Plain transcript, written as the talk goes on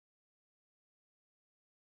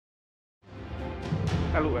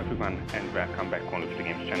Hello everyone and welcome back on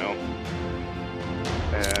lustigames channel.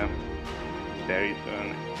 There is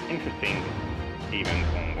an interesting event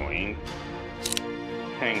ongoing,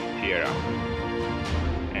 tank tier up,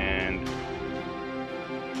 and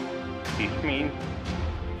this means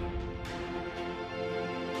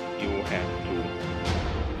you have to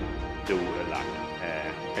do a lot.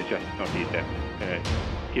 I just noticed that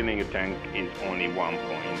killing a tank is only 1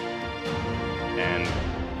 point, and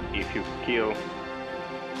if you kill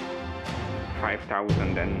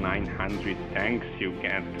 5,900 tanks, you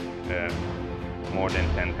get more than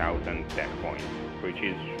 10,000 tech points, which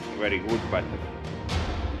is very good, but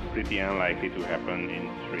pretty unlikely to happen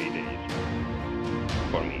in 3 days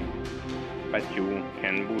for me. But you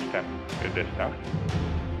can boost up the stuff.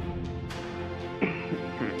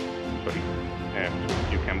 Sorry.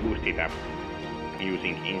 So you can boost it up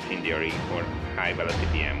using incendiary or high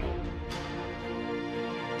velocity ammo.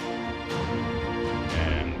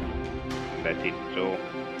 That's it. So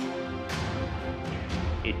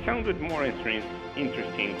it sounded more interesting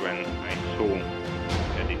when I saw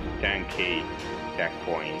that it's 10k tech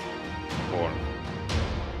points or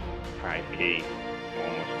 5k,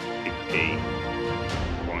 almost 6k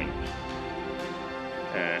points,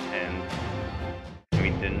 and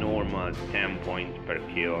with the normal 10 points per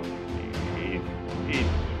kill,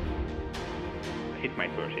 it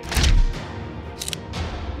might worth it.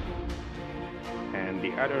 And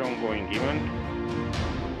the other ongoing event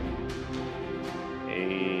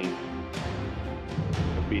is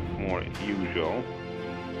a bit more usual.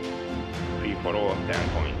 Free for all 10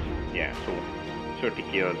 points. Yeah, so 30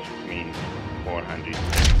 kills means 410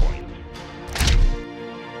 points.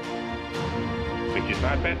 Which is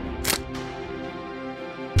not bad,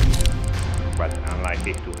 but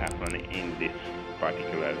unlikely to happen in this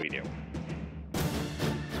particular video.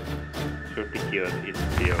 30 kills is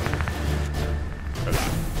still a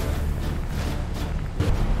lot.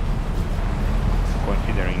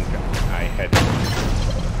 Considering I had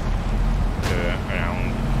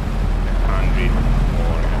around 100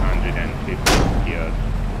 or 150 kills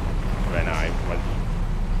when I was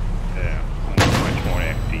much more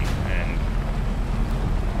active, and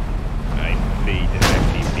I played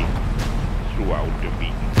actively throughout the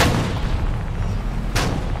week.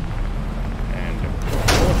 And of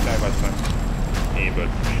course I was not able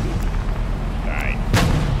to shoot side.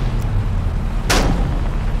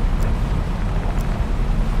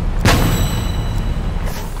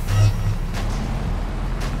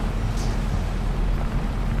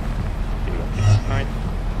 Nice.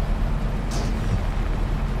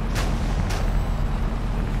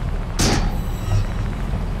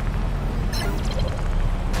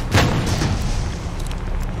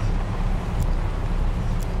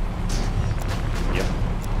 Yep.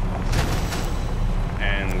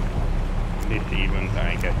 And this event,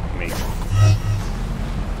 I guess, makes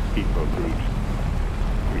people groups,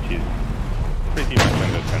 which is pretty much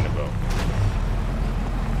understandable.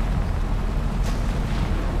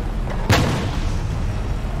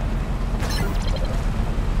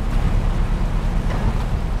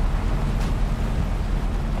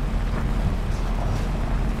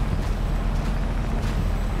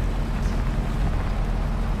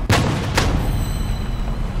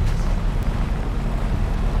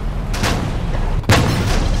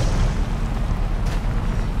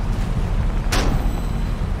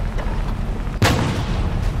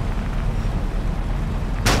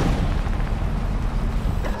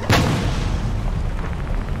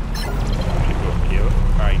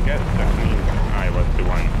 That means I was the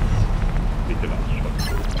one with the last shot.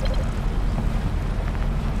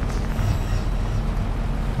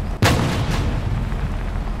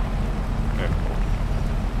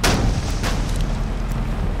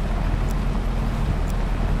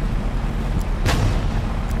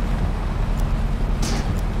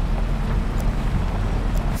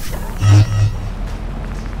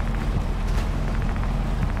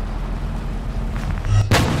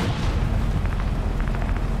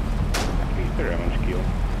 Revenge kill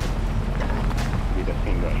with a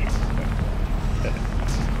single shot.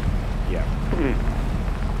 Yeah.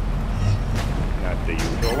 Not the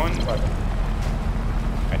usual one, but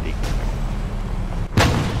I think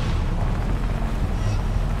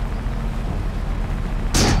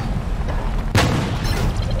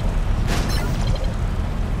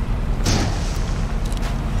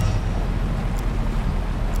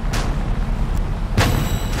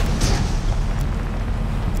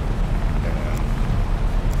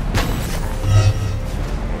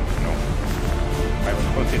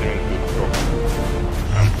considering to throw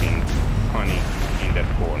something funny in that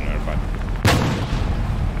corner, but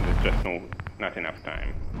there's just not enough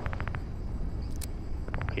time.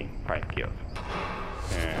 Okay, 5 kills.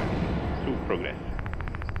 So progress.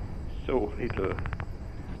 So little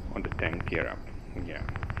on the tank gear up. Yeah.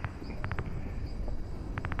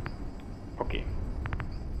 Okay.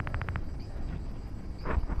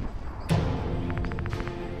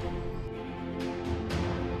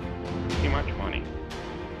 Pretty much money.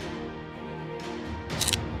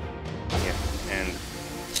 Yes, and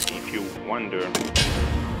if you wonder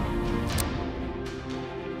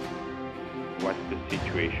what's the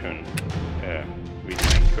situation with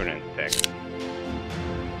my current tech,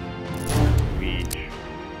 which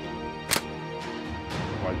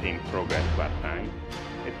was in progress last time,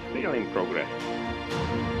 it's still in progress.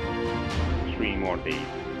 3 more days.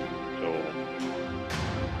 So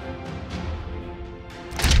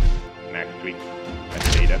next week, let's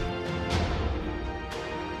say that,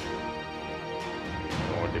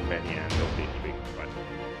 or the very end of this week, but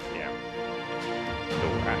yeah. So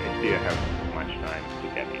I still have much time to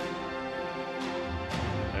get it.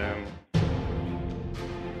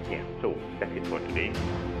 Yeah, so that's it for today.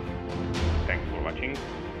 Thanks for watching.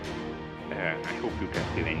 I hope you can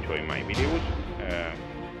still enjoy my videos.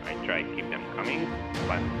 I try to keep them coming,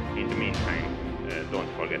 but in the meantime, don't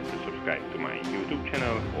forget to subscribe to my YouTube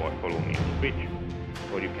channel or follow me on Twitch,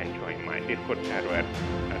 or you can join my Discord server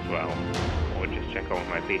as well, or just check out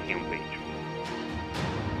my Patreon page.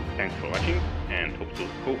 Thanks for watching, and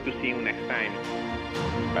hope to see you next time.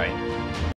 Bye.